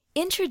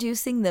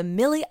Introducing the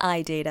Milli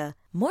iData,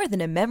 more than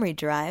a memory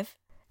drive.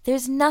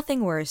 There's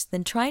nothing worse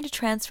than trying to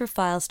transfer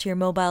files to your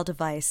mobile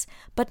device,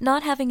 but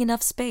not having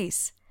enough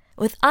space.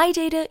 With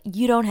iData,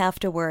 you don't have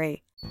to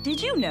worry.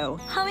 Did you know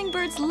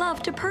hummingbirds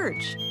love to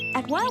perch?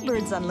 At Wild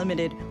Birds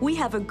Unlimited, we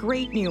have a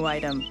great new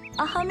item,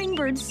 a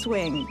hummingbird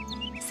swing.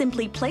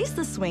 Simply place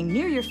the swing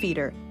near your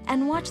feeder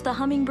and watch the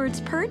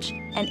hummingbirds perch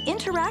and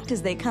interact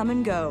as they come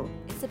and go.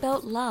 It's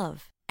about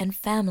love and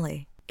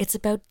family. It's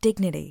about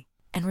dignity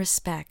and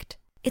respect.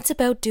 It's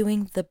about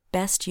doing the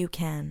best you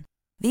can.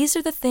 These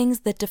are the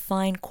things that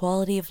define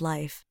quality of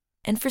life.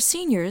 And for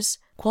seniors,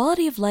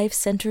 quality of life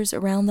centers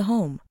around the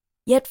home.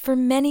 Yet for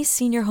many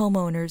senior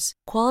homeowners,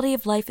 quality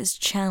of life is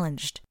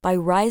challenged by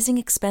rising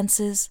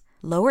expenses,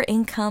 lower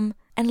income,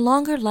 and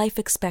longer life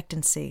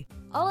expectancy.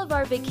 All of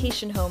our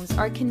vacation homes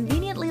are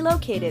conveniently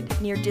located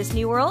near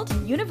Disney World,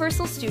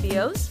 Universal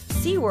Studios,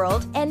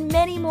 SeaWorld, and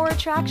many more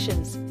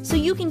attractions, so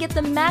you can get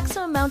the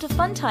maximum amount of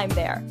fun time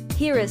there.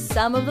 Here is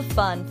some of the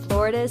fun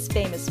Florida is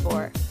famous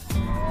for.